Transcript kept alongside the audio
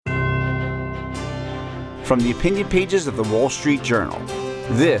From the opinion pages of the Wall Street Journal,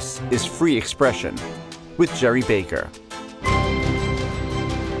 this is Free Expression with Jerry Baker.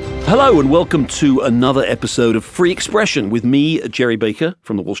 Hello and welcome to another episode of Free Expression with me, Jerry Baker,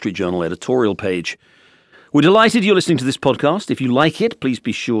 from the Wall Street Journal editorial page. We're delighted you're listening to this podcast. If you like it, please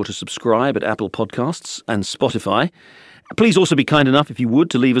be sure to subscribe at Apple Podcasts and Spotify. Please also be kind enough, if you would,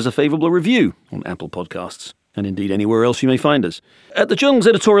 to leave us a favourable review on Apple Podcasts, and indeed anywhere else you may find us. At the Journal's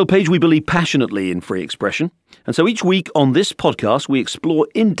editorial page, we believe passionately in free expression, and so each week on this podcast, we explore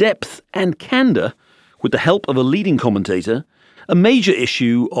in depth and candour, with the help of a leading commentator, a major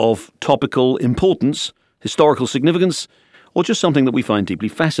issue of topical importance, historical significance, or just something that we find deeply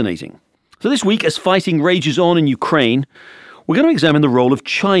fascinating. So this week, as fighting rages on in Ukraine, we're going to examine the role of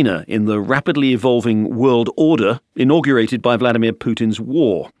China in the rapidly evolving world order inaugurated by Vladimir Putin's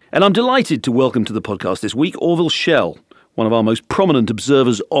war. And I'm delighted to welcome to the podcast this week Orville Schell, one of our most prominent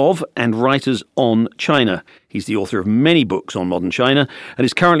observers of and writers on China. He's the author of many books on modern China and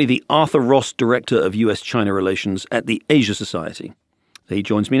is currently the Arthur Ross Director of U.S.-China Relations at the Asia Society. He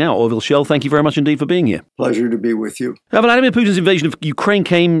joins me now. Orville Schell, thank you very much indeed for being here. Pleasure to be with you. Now, Vladimir Putin's invasion of Ukraine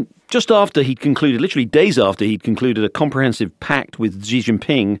came just after he'd concluded, literally days after he'd concluded a comprehensive pact with Xi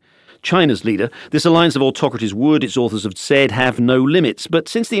Jinping, China's leader. This alliance of autocracies would, its authors have said, have no limits. But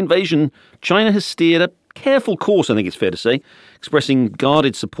since the invasion, China has steered a careful course, I think it's fair to say, expressing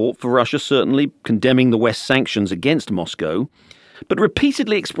guarded support for Russia, certainly condemning the West's sanctions against Moscow, but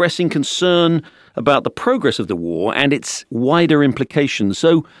repeatedly expressing concern about the progress of the war and its wider implications.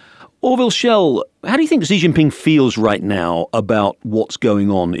 So, Orville Schell, how do you think Xi Jinping feels right now about what's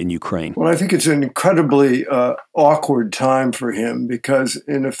going on in Ukraine? Well, I think it's an incredibly awkward time for him because,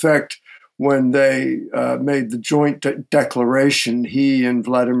 in effect, when they made the joint declaration, he and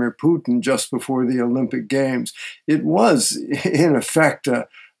Vladimir Putin, just before the Olympic Games, it was, in effect, a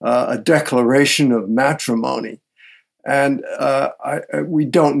declaration of matrimony. And we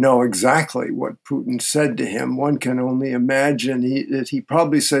don't know exactly what Putin said to him. One can only imagine that he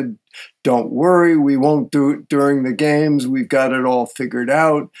probably said, "Don't worry, we won't do it during the games. We've got it all figured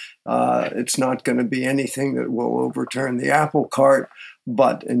out. It's not going to be anything that will overturn the apple cart."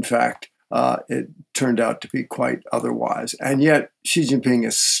 But in fact, it turned out to be quite otherwise. And yet Xi Jinping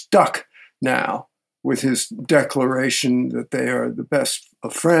is stuck now with his declaration that they are the best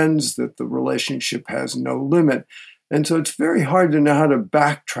of friends, that the relationship has no limit. And so it's very hard to know how to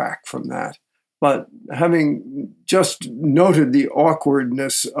backtrack from that. But having just noted the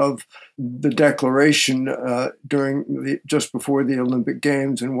awkwardness of the declaration just before the Olympic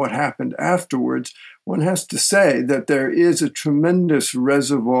Games and what happened afterwards, one has to say that there is a tremendous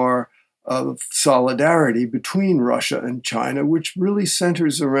reservoir of solidarity between Russia and China, which really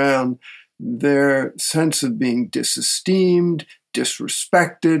centers around their sense of being disesteemed,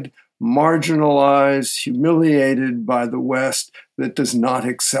 disrespected, marginalized, humiliated by the West that does not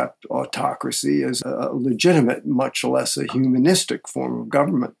accept autocracy as a legitimate, much less a humanistic form of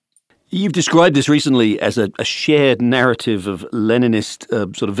government. You've described this recently as a shared narrative of Leninist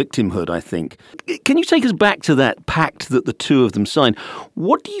sort of victimhood, I think. Can you take us back to that pact that the two of them signed?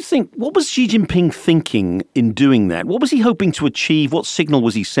 What do you think, what was Xi Jinping thinking in doing that? What was he hoping to achieve? What signal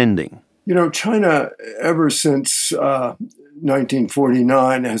was he sending? You know, China, ever since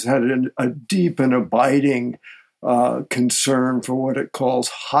 1949, has had a deep and abiding concern for what it calls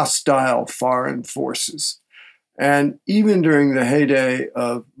hostile foreign forces. And even during the heyday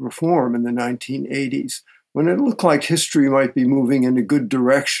of reform in the 1980s, when it looked like history might be moving in a good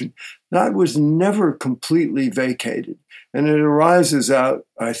direction, that was never completely vacated. And it arises out,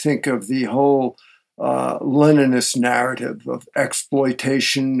 I think, of the whole Leninist narrative of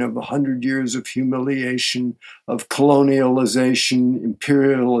exploitation, of 100 years of humiliation, of colonialization,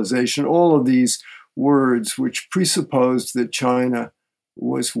 imperialization, all of these words which presupposed that China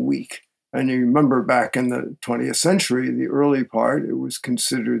was weak. And you remember back in the 20th century, the early part, it was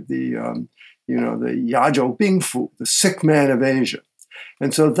considered the Yazhou Bingfu, the sick man of Asia.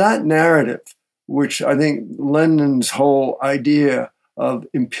 And so that narrative, which I think Lenin's whole idea of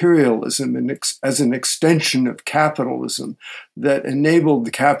imperialism as an extension of capitalism that enabled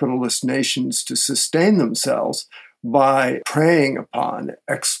the capitalist nations to sustain themselves by preying upon,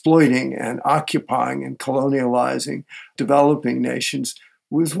 exploiting, and occupying and colonializing developing nations,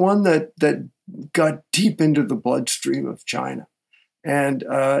 was one that got deep into the bloodstream of China. And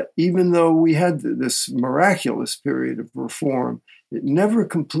even though we had this miraculous period of reform, it never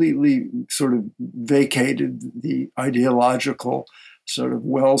completely sort of vacated the ideological sort of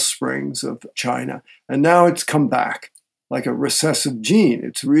well springs of China. And now it's come back like a recessive gene.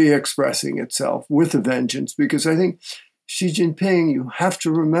 It's re-expressing itself with a vengeance, because I think Xi Jinping, you have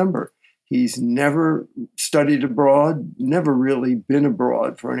to remember, He's never studied abroad, never really been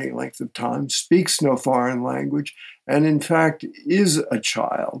abroad for any length of time, speaks no foreign language, and in fact is a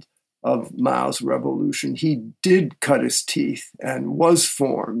child of Mao's revolution. He did cut his teeth and was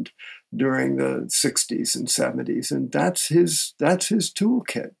formed during the 60s and 70s, and that's his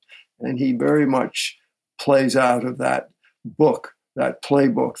toolkit. And he very much plays out of that book, that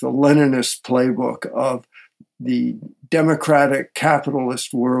playbook, the Leninist playbook of the democratic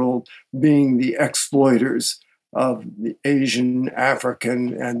capitalist world being the exploiters of the Asian,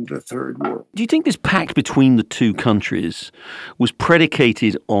 African, and the Third World. Do you think this pact between the two countries was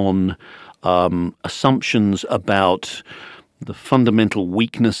predicated on assumptions about the fundamental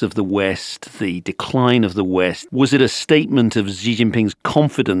weakness of the West, the decline of the West? Was it a statement of Xi Jinping's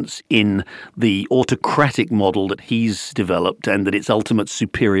confidence in the autocratic model that he's developed and that its ultimate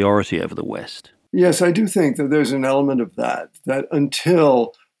superiority over the West? Yes, I do think that there's an element of that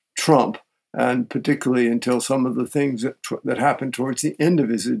until Trump, and particularly until some of the things that happened towards the end of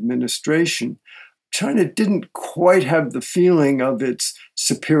his administration, China didn't quite have the feeling of its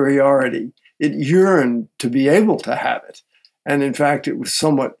superiority. It yearned to be able to have it. And in fact, it was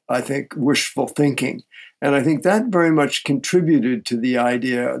somewhat, I think, wishful thinking. And I think that very much contributed to the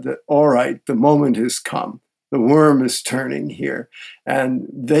idea that, all right, the moment has come. The worm is turning here, and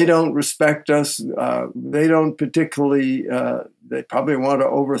they don't respect us. They don't particularly, they probably want to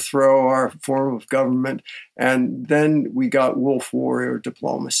overthrow our form of government. And then we got wolf warrior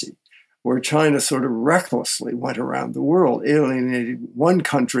diplomacy, where China sort of recklessly went around the world, alienated one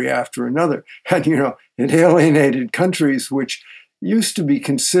country after another. And, it alienated countries which used to be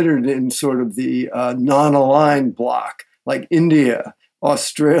considered in sort of the non-aligned bloc, like India,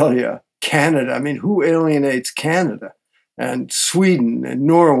 Australia, Canada. I mean, who alienates Canada? And Sweden and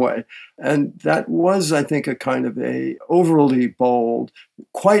Norway. And that was, I think, a kind of a overly bold,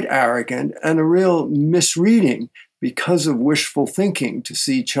 quite arrogant, and a real misreading because of wishful thinking to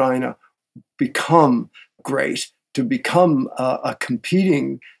see China become great, to become a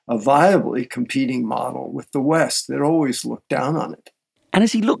viably competing model with the West that always looked down on it. And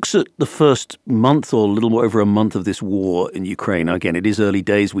as he looks at the first month or a little more over a month of this war in Ukraine, again, it is early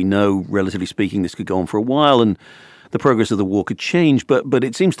days. We know, relatively speaking, this could go on for a while and the progress of the war could change. But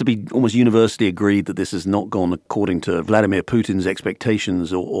it seems to be almost universally agreed that this has not gone according to Vladimir Putin's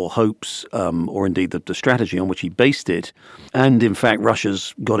expectations or hopes, or indeed the strategy on which he based it. And in fact,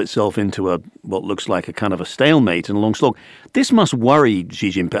 Russia's got itself into what looks like a kind of a stalemate and a long slog. This must worry Xi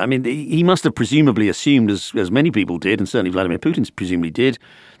Jinping. I mean, he must have presumably assumed, as many people did, and certainly Vladimir Putin presumably did,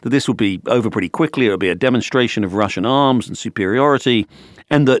 that this would be over pretty quickly. It would be a demonstration of Russian arms and superiority,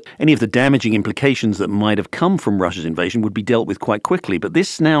 and that any of the damaging implications that might have come from Russia's invasion would be dealt with quite quickly. But he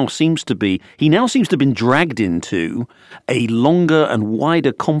now seems to have been dragged into a longer and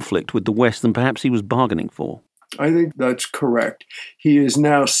wider conflict with the West than perhaps he was bargaining for. I think that's correct. He is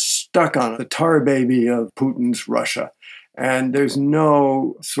now stuck on the tar baby of Putin's Russia, and there's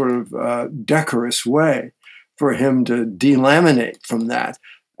no sort of decorous way for him to delaminate from that.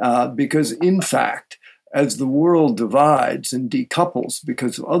 Because in fact, as the world divides and decouples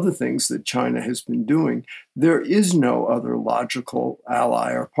because of other things that China has been doing, there is no other logical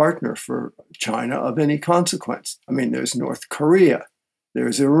ally or partner for China of any consequence. I mean, there's North Korea,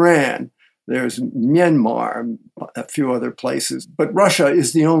 there's Iran, there's Myanmar, a few other places. But Russia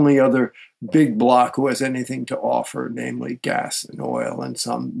is the only other big bloc who has anything to offer, namely gas and oil and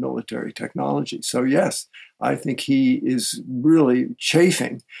some military technology. So yes, I think he is really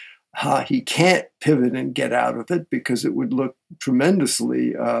chafing. He can't pivot and get out of it because it would look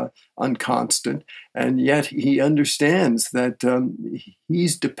tremendously unconstant. And yet he understands that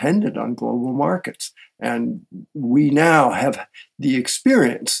he's dependent on global markets. And we now have the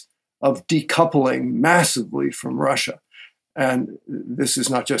experience of decoupling massively from Russia. And this is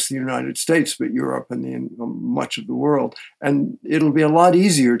not just the United States, but Europe and much of the world. And it'll be a lot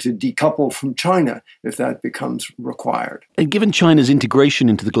easier to decouple from China if that becomes required. And given China's integration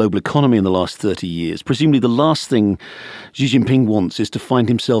into the global economy in the last 30 years, presumably the last thing Xi Jinping wants is to find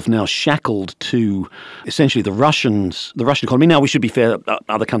himself now shackled to essentially the Russian economy. Now, we should be fair,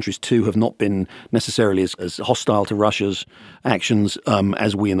 other countries too have not been necessarily as hostile to Russia's actions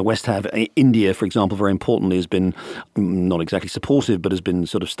as we in the West have. India, for example, very importantly, has been not exactly supportive, but has been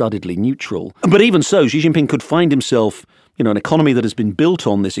sort of studiedly neutral. But even so, Xi Jinping could find himself, an economy that has been built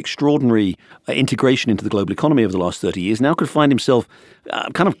on this extraordinary integration into the global economy over the last 30 years, now could find himself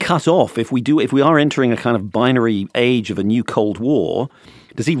kind of cut off. If we are entering a kind of binary age of a new Cold War,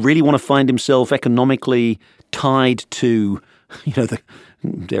 does he really want to find himself economically tied to,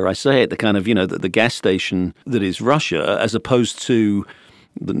 dare I say it, the kind of, the gas station that is Russia, as opposed to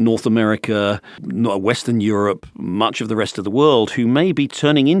North America, Western Europe, much of the rest of the world, who may be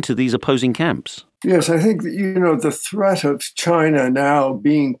turning into these opposing camps. Yes, I think that, the threat of China now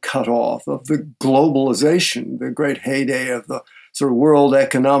being cut off, of the globalization, the great heyday of the sort of World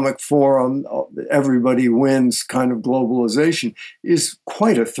Economic Forum, everybody wins kind of globalization, is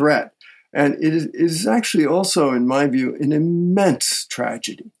quite a threat. And it is actually also, in my view, an immense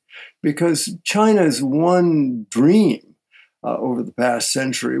tragedy, because China's one dream over the past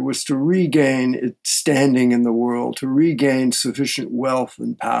century was to regain its standing in the world, to regain sufficient wealth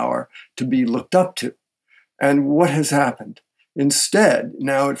and power to be looked up to. And what has happened? Instead,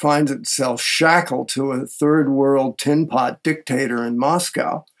 now it finds itself shackled to a third world tin pot dictator in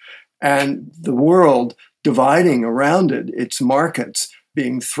Moscow, and the world dividing around it, its markets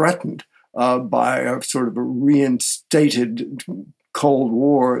being threatened by a sort of a reinstated Cold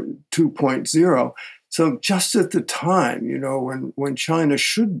War 2.0. So just at the time, when China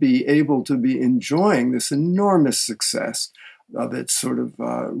should be able to be enjoying this enormous success of its sort of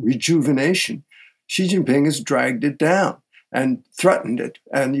rejuvenation, Xi Jinping has dragged it down and threatened it.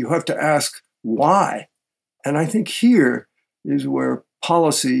 And you have to ask why. And I think here is where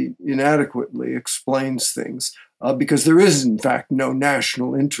policy inadequately explains things, because there is, in fact, no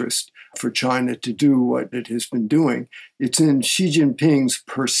national interest for China to do what it has been doing. It's in Xi Jinping's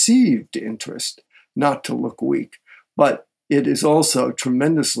perceived interest not to look weak, but it is also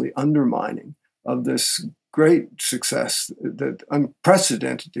tremendously undermining of this great success that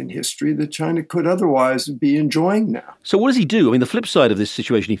unprecedented in history that China could otherwise be enjoying now. So what does he do? I mean, the flip side of this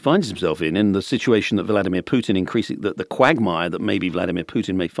situation he finds himself in the situation that Vladimir Putin increasing, the quagmire that maybe Vladimir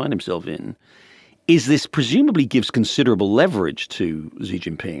Putin may find himself in, is this presumably gives considerable leverage to Xi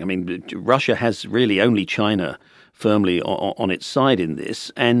Jinping. I mean, Russia has really only China firmly on its side in this,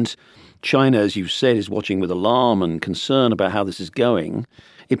 and China, as you've said, is watching with alarm and concern about how this is going.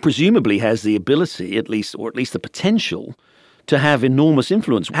 It presumably has the ability, at least the potential, to have enormous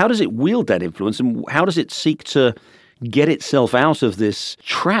influence. How does it wield that influence, and how does it seek to get itself out of this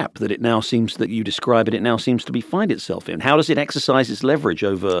trap that it now seems that you describe it now seems to find itself in? How does it exercise its leverage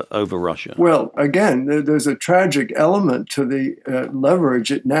over Russia? Well, again, there's a tragic element to the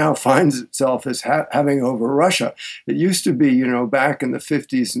leverage it now finds itself as having over Russia. It used to be, back in the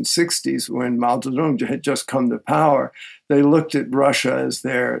 50s and 60s when Mao Zedong had just come to power, they looked at Russia as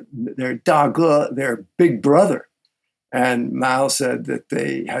their dage, their big brother. And Mao said that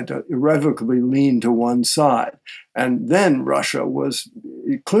they had to irrevocably lean to one side. And then Russia was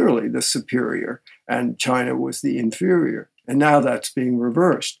clearly the superior and China was the inferior. And now that's being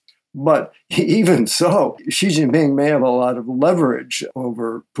reversed. But even so, Xi Jinping may have a lot of leverage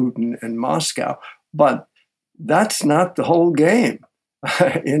over Putin and Moscow, but that's not the whole game.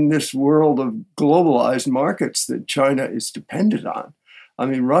 In this world of globalized markets that China is dependent on, I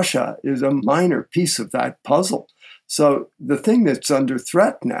mean, Russia is a minor piece of that puzzle. So the thing that's under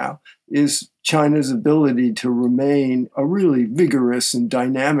threat now is China's ability to remain a really vigorous and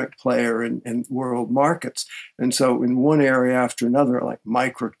dynamic player in world markets. And so in one area after another, like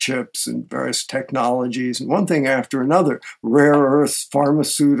microchips and various technologies, and one thing after another, rare earths,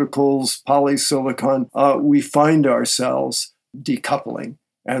 pharmaceuticals, polysilicon, we find ourselves decoupling.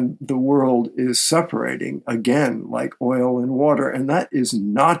 And the world is separating again, like oil and water. And that is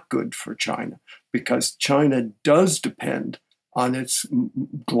not good for China, because China does depend on its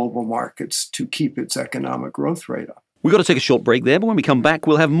global markets to keep its economic growth rate up. We've got to take a short break there, but when we come back,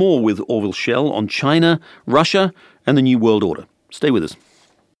 we'll have more with Orville Schell on China, Russia, and the New World Order. Stay with us.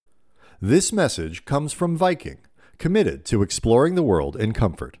 This message comes from Viking, committed to exploring the world in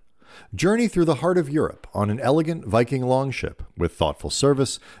comfort. Journey through the heart of Europe on an elegant Viking longship with thoughtful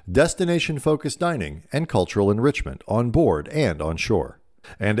service, destination-focused dining, and cultural enrichment on board and on shore.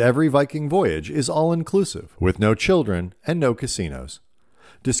 And every Viking voyage is all-inclusive, with no children and no casinos.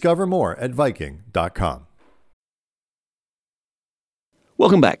 Discover more at Viking.com.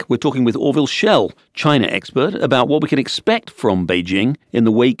 Welcome back. We're talking with Orville Schell, China expert, about what we can expect from Beijing in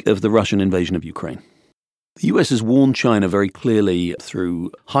the wake of the Russian invasion of Ukraine. The US has warned China very clearly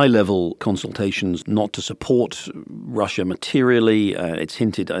through high-level consultations not to support Russia materially. It's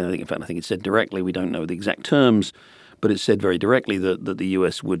hinted, I think it said directly, we don't know the exact terms, but it said very directly that the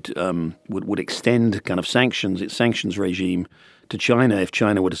US would extend kind of its sanctions regime to China if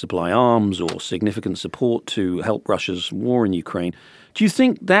China were to supply arms or significant support to help Russia's war in Ukraine. Do you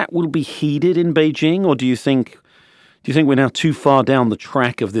think that will be heeded in Beijing, or do you think we're now too far down the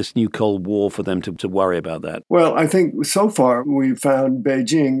track of this new Cold War for them to worry about that? Well, I think so far we've found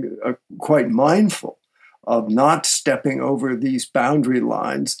Beijing quite mindful of not stepping over these boundary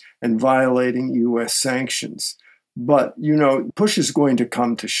lines and violating U.S. sanctions. But, push is going to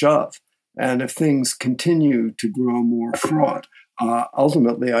come to shove. And if things continue to grow more fraught,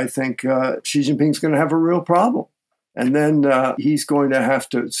 ultimately, I think Xi Jinping's going to have a real problem. And then he's going to have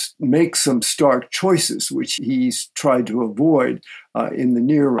to make some stark choices, which he's tried to avoid in the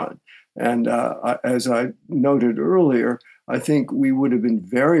near run. And as I noted earlier, I think we would have been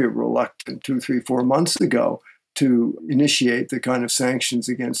very reluctant 2, 3, 4 months ago to initiate the kind of sanctions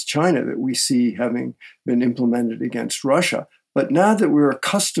against China that we see having been implemented against Russia. But now that we're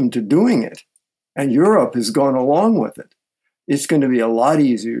accustomed to doing it, and Europe has gone along with it, it's going to be a lot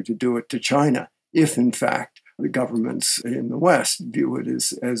easier to do it to China if, in fact, the governments in the West view it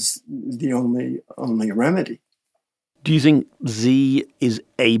as the only remedy. Do you think Xi is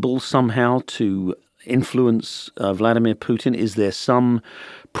able somehow to influence Vladimir Putin? Is there some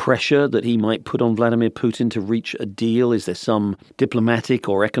pressure that he might put on Vladimir Putin to reach a deal? Is there some diplomatic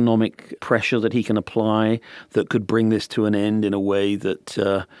or economic pressure that he can apply that could bring this to an end in a way that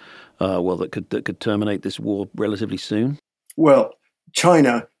that could terminate this war relatively soon? Well,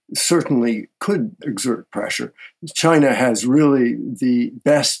 China certainly could exert pressure. China has really the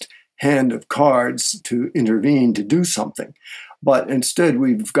best hand of cards to intervene, to do something. But instead,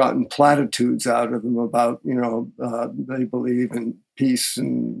 we've gotten platitudes out of them about, they believe in peace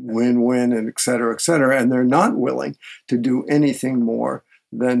and win-win and et cetera, and they're not willing to do anything more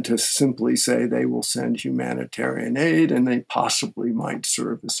than to simply say they will send humanitarian aid and they possibly might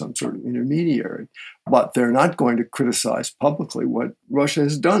serve as some sort of intermediary. But they're not going to criticize publicly what Russia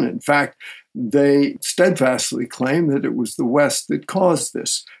has done. In fact, they steadfastly claim that it was the West that caused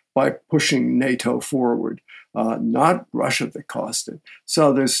this by pushing NATO forward, not Russia that caused it.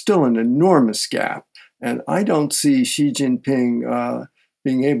 So there's still an enormous gap. And I don't see Xi Jinping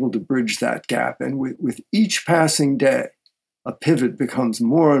being able to bridge that gap. And with each passing day, a pivot becomes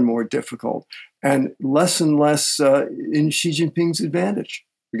more and more difficult and less in Xi Jinping's advantage.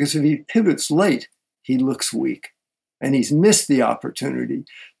 Because if he pivots late, he looks weak. And he's missed the opportunity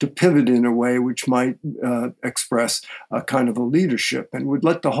to pivot in a way which might express a kind of a leadership and would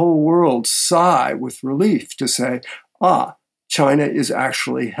let the whole world sigh with relief to say, China is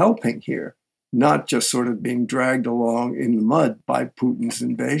actually helping here, not just sort of being dragged along in the mud by Putin's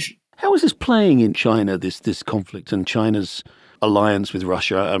invasion. How is this playing in China, this conflict and China's alliance with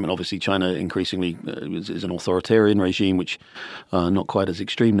Russia? I mean, obviously, China increasingly is an authoritarian regime, which not quite as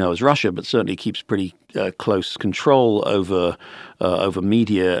extreme now as Russia, but certainly keeps pretty close control over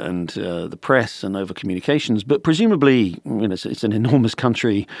media and the press and over communications. But presumably, it's an enormous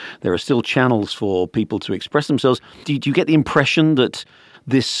country. There are still channels for people to express themselves. Do you get the impression that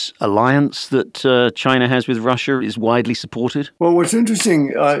this alliance that China has with Russia is widely supported? Well, what's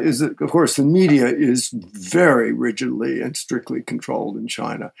interesting is that, of course, the media is very rigidly and strictly controlled in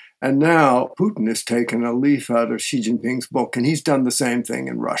China. And now Putin has taken a leaf out of Xi Jinping's book, and he's done the same thing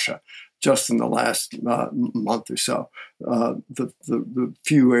in Russia just in the last month or so. The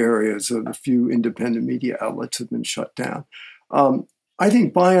few areas of the few independent media outlets have been shut down. I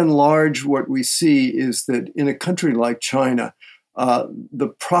think by and large, what we see is that in a country like China,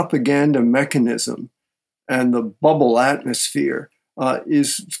 the propaganda mechanism and the bubble atmosphere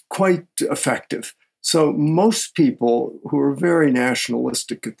is quite effective. So most people who are very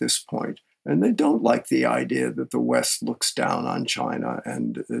nationalistic at this point, and they don't like the idea that the West looks down on China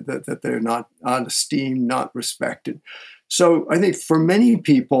and that they're not esteemed, not respected. So I think for many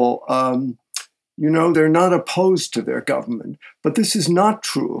people, they're not opposed to their government. But this is not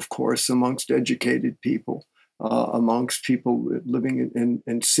true, of course, amongst educated people. Amongst people living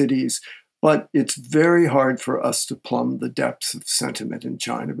in cities. But it's very hard for us to plumb the depths of sentiment in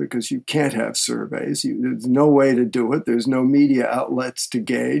China because you can't have surveys. There's no way to do it. There's no media outlets to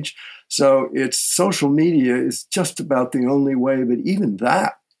gauge. So social media is just about the only way. But even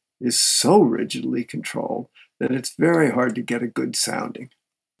that is so rigidly controlled that it's very hard to get a good sounding.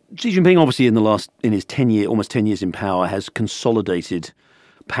 Xi Jinping, obviously, in his almost 10 years in power, has consolidated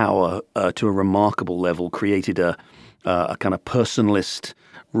power to a remarkable level, created a kind of personalist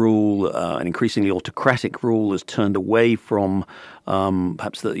rule, an increasingly autocratic rule, has turned away from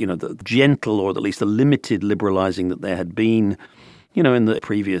perhaps the gentle or at least the limited liberalizing that there had been, in the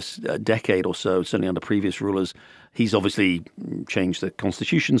previous decade or so, certainly under previous rulers. He's obviously changed the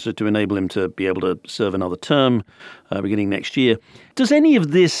constitution to enable him to be able to serve another term beginning next year. Does any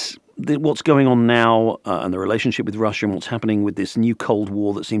of this, what's going on now and the relationship with Russia and what's happening with this new Cold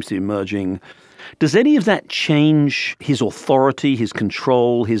War that seems to be emerging, does any of that change his authority, his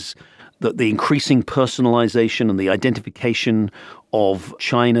control, his that the increasing personalization and the identification of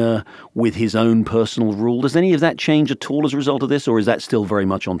China with his own personal rule. Does any of that change at all as a result of this, or is that still very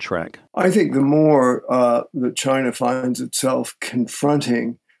much on track? I think the more that China finds itself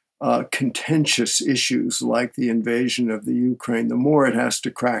confronting contentious issues like the invasion of the Ukraine, the more it has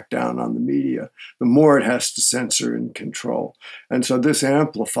to crack down on the media, the more it has to censor and control. And so this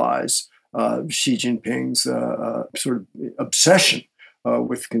amplifies Xi Jinping's sort of obsession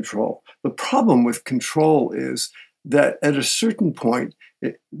with control. The problem with control is that at a certain point,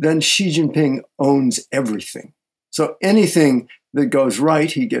 then Xi Jinping owns everything. So anything that goes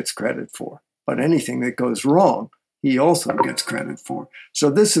right, he gets credit for. But anything that goes wrong, he also gets credit for.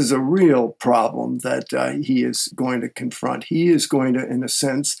 So this is a real problem that he is going to confront. He is going to, in a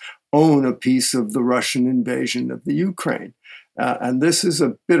sense, own a piece of the Russian invasion of the Ukraine. And this is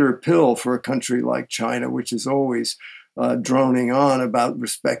a bitter pill for a country like China, which is always droning on about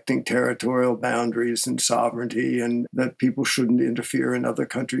respecting territorial boundaries and sovereignty and that people shouldn't interfere in other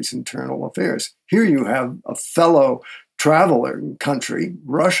countries' internal affairs. Here you have a fellow traveler country,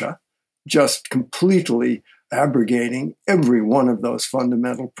 Russia, just completely abrogating every one of those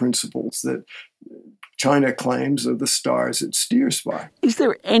fundamental principles that China claims are the stars it steers by. Is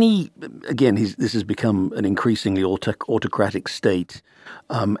there any, again, this has become an increasingly autocratic state,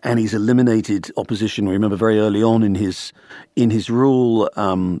 and he's eliminated opposition. Remember very early on in his rule,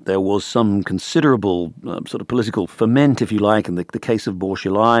 there was some considerable sort of political ferment, if you like, in the case of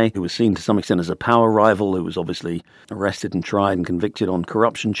Bourchielai, who was seen to some extent as a power rival, who was obviously arrested and tried and convicted on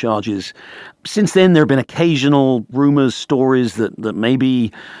corruption charges. Since then, there have been occasional rumors, stories that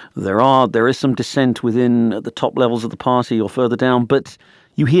maybe there is some dissent within the top levels of the party or further down, but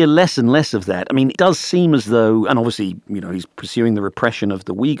you hear less and less of that. I mean, it does seem as though, and obviously, he's pursuing the repression of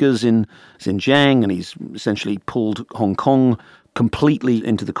the Uyghurs in Xinjiang, and he's essentially pulled Hong Kong completely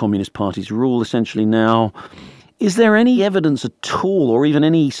into the Communist Party's rule, essentially now. Is there any evidence at all, or even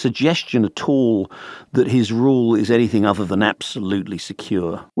any suggestion at all, that his rule is anything other than absolutely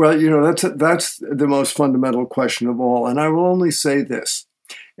secure? Well, that's the most fundamental question of all. And I will only say this.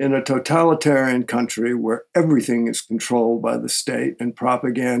 In a totalitarian country where everything is controlled by the state and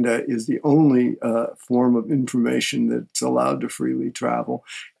propaganda is the only form of information that's allowed to freely travel,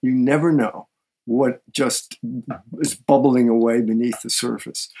 you never know what just is bubbling away beneath the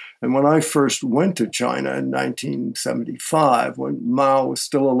surface. And when I first went to China in 1975, when Mao was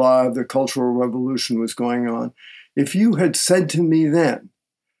still alive, the Cultural Revolution was going on, if you had said to me then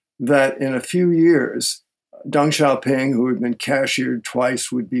that in a few years, Deng Xiaoping, who had been cashiered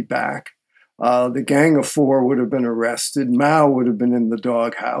twice, would be back. The Gang of Four would have been arrested. Mao would have been in the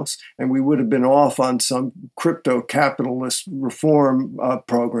doghouse, and we would have been off on some crypto-capitalist reform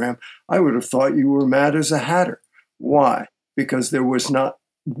program. I would have thought you were mad as a hatter. Why? Because there was not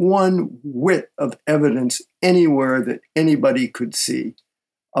one whit of evidence anywhere that anybody could see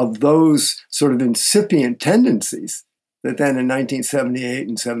of those sort of incipient tendencies that then in 1978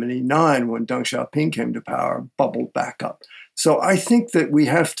 and 79, when Deng Xiaoping came to power, bubbled back up. So I think that we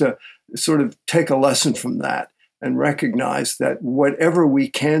have to sort of take a lesson from that and recognize that whatever we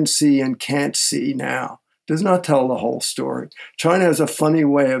can see and can't see now does not tell the whole story. China has a funny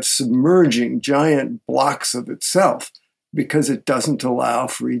way of submerging giant blocks of itself because it doesn't allow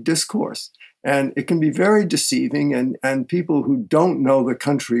free discourse. And it can be very deceiving, and people who don't know the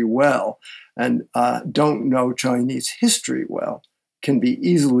country well and don't know Chinese history well can be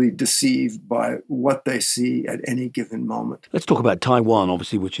easily deceived by what they see at any given moment. Let's talk about Taiwan,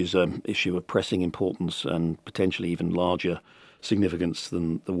 obviously, which is an issue of pressing importance and potentially even larger significance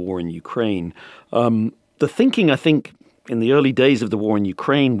than the war in Ukraine. The thinking, I think, in the early days of the war in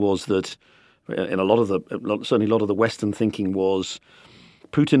Ukraine was that, in certainly a lot of the Western thinking was,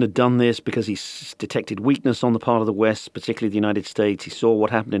 Putin had done this because he detected weakness on the part of the West, particularly the United States. He saw what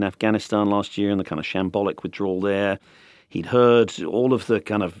happened in Afghanistan last year and the kind of shambolic withdrawal there. He'd heard all of the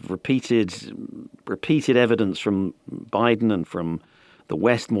kind of repeated evidence from Biden and from the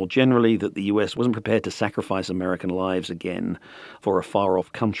West more generally that the US wasn't prepared to sacrifice American lives again for a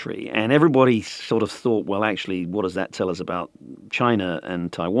far-off country. And everybody sort of thought, well, actually, what does that tell us about China and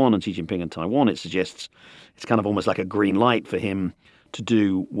Taiwan and Xi Jinping and Taiwan? It suggests it's kind of almost like a green light for him to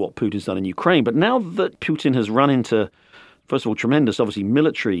do what Putin's done in Ukraine. But now that Putin has run into, first of all, tremendous, obviously,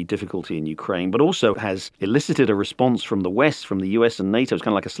 military difficulty in Ukraine, but also has elicited a response from the West, from the US and NATO, it's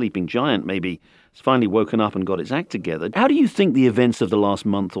kind of like a sleeping giant, maybe it's finally woken up and got its act together. How do you think the events of the last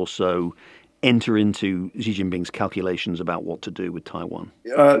month or so enter into Xi Jinping's calculations about what to do with Taiwan?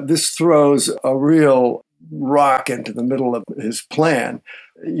 This throws a real rock into the middle of his plan.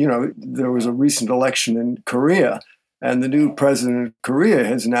 There was a recent election in Korea, And the new president of Korea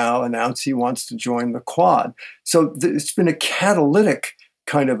has now announced he wants to join the Quad. So it's been a catalytic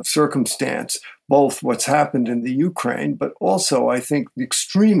kind of circumstance, both what's happened in the Ukraine, but also, I think, the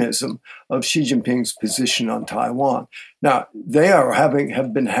extremism of Xi Jinping's position on Taiwan. Now, they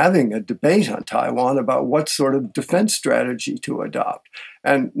have been having a debate on Taiwan about what sort of defense strategy to adopt.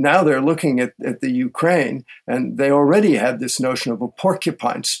 And now they're looking at the Ukraine, and they already had this notion of a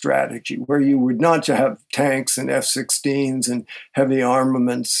porcupine strategy, where you would not have tanks and F-16s and heavy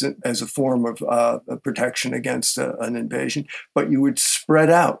armaments as a form of protection against an invasion, but you would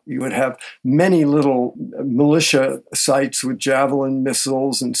spread out. You would have many little militia sites with Javelin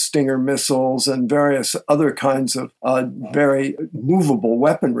missiles and Stinger missiles and various other kinds of very movable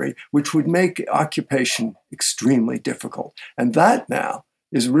weaponry, which would make occupation extremely difficult. And that now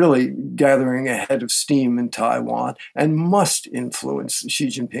is really gathering a head of steam in Taiwan and must influence Xi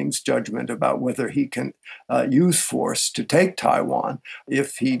Jinping's judgment about whether he can use force to take Taiwan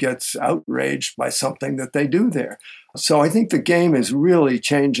if he gets outraged by something that they do there. So I think the game is really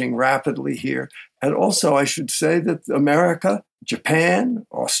changing rapidly here. And also, I should say that America, Japan,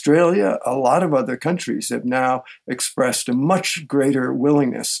 Australia, a lot of other countries have now expressed a much greater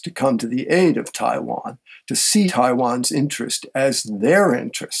willingness to come to the aid of Taiwan, to see Taiwan's interest as their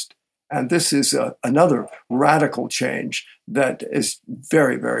interest. And this is another radical change that is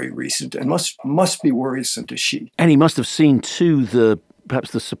very, very recent and must be worrisome to Xi. And he must have seen, too,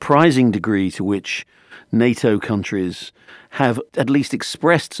 perhaps the surprising degree to which NATO countries have at least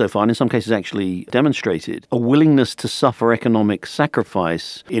expressed so far, and in some cases actually demonstrated, a willingness to suffer economic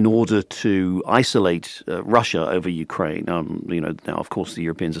sacrifice in order to isolate Russia over Ukraine. Now, of course, the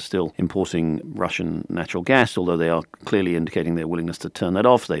Europeans are still importing Russian natural gas, although they are clearly indicating their willingness to turn that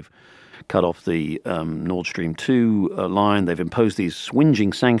off. They've cut off the Nord Stream 2 line. They've imposed these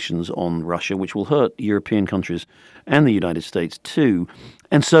swingeing sanctions on Russia, which will hurt European countries and the United States too.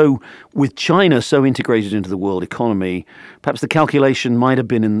 And so with China so integrated into the world economy, perhaps the calculation might have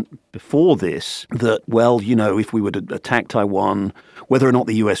been before this that, if we were to attack Taiwan, whether or not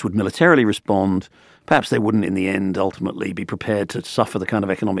the US would militarily respond, perhaps they wouldn't in the end ultimately be prepared to suffer the kind of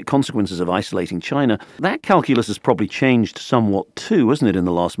economic consequences of isolating China. That calculus has probably changed somewhat too, hasn't it, in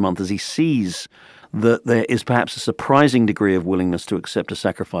the last month, as he sees that there is perhaps a surprising degree of willingness to accept a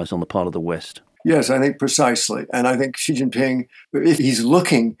sacrifice on the part of the West. Yes, I think precisely. And I think Xi Jinping, if he's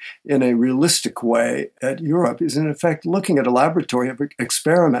looking in a realistic way at Europe, is in effect looking at a laboratory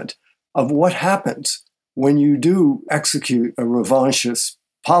experiment of what happens when you do execute a revanchist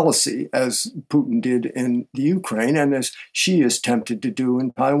policy, as Putin did in the Ukraine and as Xi is tempted to do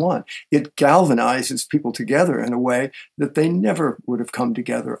in Taiwan. It galvanizes people together in a way that they never would have come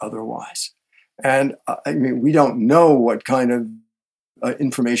together otherwise. And we don't know what kind of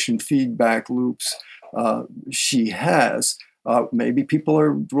information feedback loops Xi has. Maybe people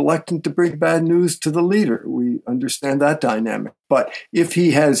are reluctant to bring bad news to the leader. We understand that dynamic. But if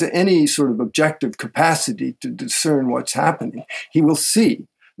he has any sort of objective capacity to discern what's happening, he will see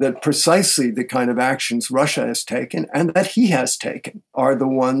that precisely the kind of actions Russia has taken and that he has taken are the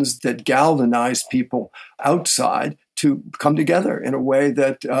ones that galvanize people outside to come together in a way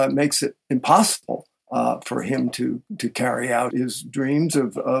that makes it impossible for him to carry out his dreams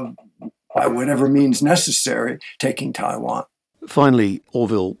of, by whatever means necessary, taking Taiwan. Finally,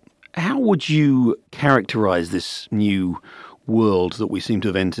 Orville, how would you characterize this new world that we seem to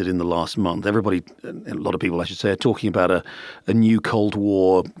have entered in the last month? Everybody, a lot of people, I should say, are talking about a new Cold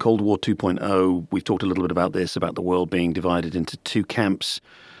War 2.0. We've talked a little bit about this, about the world being divided into two camps,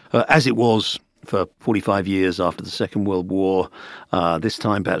 as it was for 45 years after the Second World War, this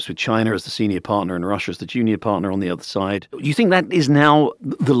time perhaps with China as the senior partner and Russia as the junior partner on the other side. Do you think that is now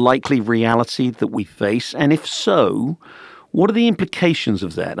the likely reality that we face? And if so, what are the implications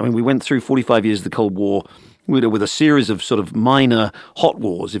of that? I mean, we went through 45 years of the Cold War with a series of sort of minor hot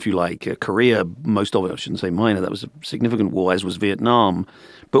wars, if you like. Korea, most of it, I shouldn't say minor, that was a significant war, as was Vietnam.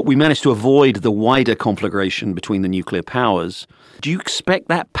 But we managed to avoid the wider conflagration between the nuclear powers. Do you expect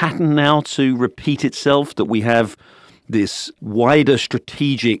that pattern now to repeat itself, that we have this wider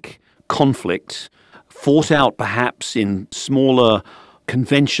strategic conflict fought out perhaps in smaller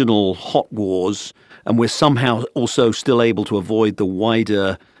conventional hot wars, and we're somehow also still able to avoid the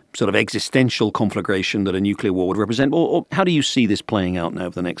wider sort of existential conflagration that a nuclear war would represent? Or how do you see this playing out now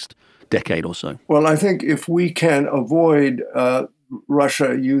over the next decade or so? Well, I think if we can avoid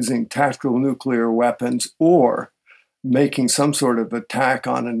Russia using tactical nuclear weapons or making some sort of attack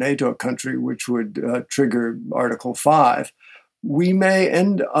on a NATO country, which would trigger Article 5, we may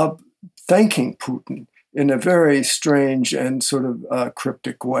end up thanking Putin in a very strange and sort of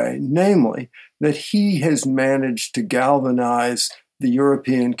cryptic way, namely that he has managed to galvanize the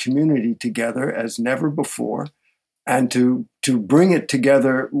European community together as never before, and to bring it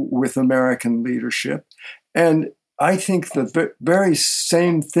together with American leadership. And I think the very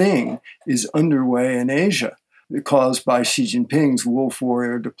same thing is underway in Asia, caused by Xi Jinping's wolf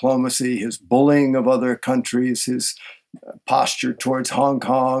warrior diplomacy, his bullying of other countries, his posture towards Hong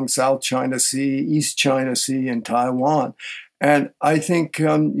Kong, South China Sea, East China Sea, and Taiwan. And I think,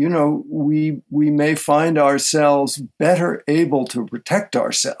 we may find ourselves better able to protect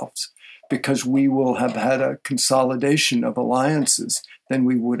ourselves because we will have had a consolidation of alliances than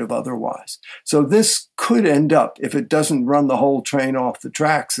we would have otherwise. So this could end up, if it doesn't run the whole train off the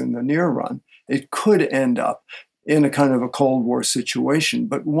tracks in the near run, it could end up in a kind of a Cold War situation,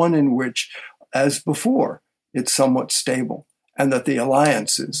 but one in which, as before, it's somewhat stable, and that the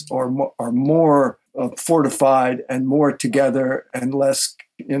alliances are more fortified and more together and less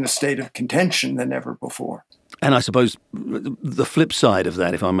in a state of contention than ever before. And I suppose the flip side of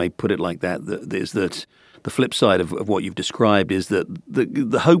that, if I may put it like that, is that the flip side of what you've described is that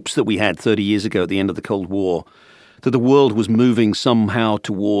the hopes that we had 30 years ago at the end of the Cold War, that the world was moving somehow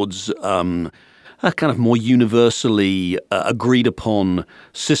towards a kind of more universally agreed upon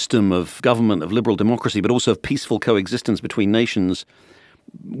system of government, of liberal democracy, but also of peaceful coexistence between nations.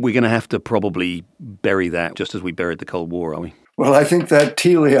 We're going to have to probably bury that just as we buried the Cold War, are we? Well, I think that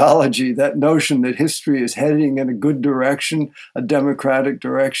teleology, that notion that history is heading in a good direction, a democratic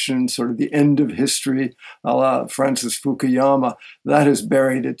direction, sort of the end of history, a la Francis Fukuyama, that has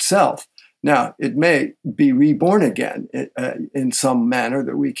buried itself. Now, it may be reborn again in some manner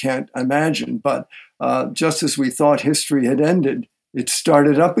that we can't imagine, but just as we thought history had ended, it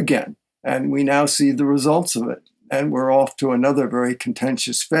started up again, and we now see the results of it, and we're off to another very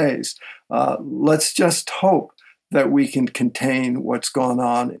contentious phase. Let's just hope that we can contain what's gone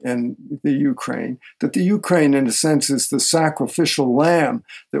on in the Ukraine, that the Ukraine, in a sense, is the sacrificial lamb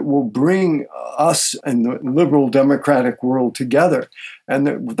that will bring us and the liberal democratic world together, and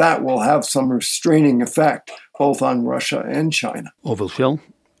that will have some restraining effect both on Russia and China. Orville Schell,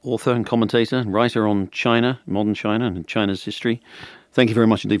 author and commentator and writer on China, modern China and China's history. Thank you very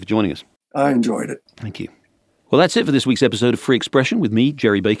much indeed for joining us. I enjoyed it. Thank you. Well, that's it for this week's episode of Free Expression with me,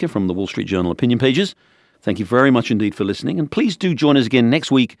 Jerry Baker, from the Wall Street Journal Opinion Pages. Thank you very much indeed for listening, and please do join us again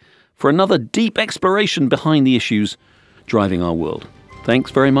next week for another deep exploration behind the issues driving our world. Thanks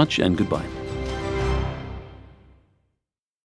very much, and goodbye.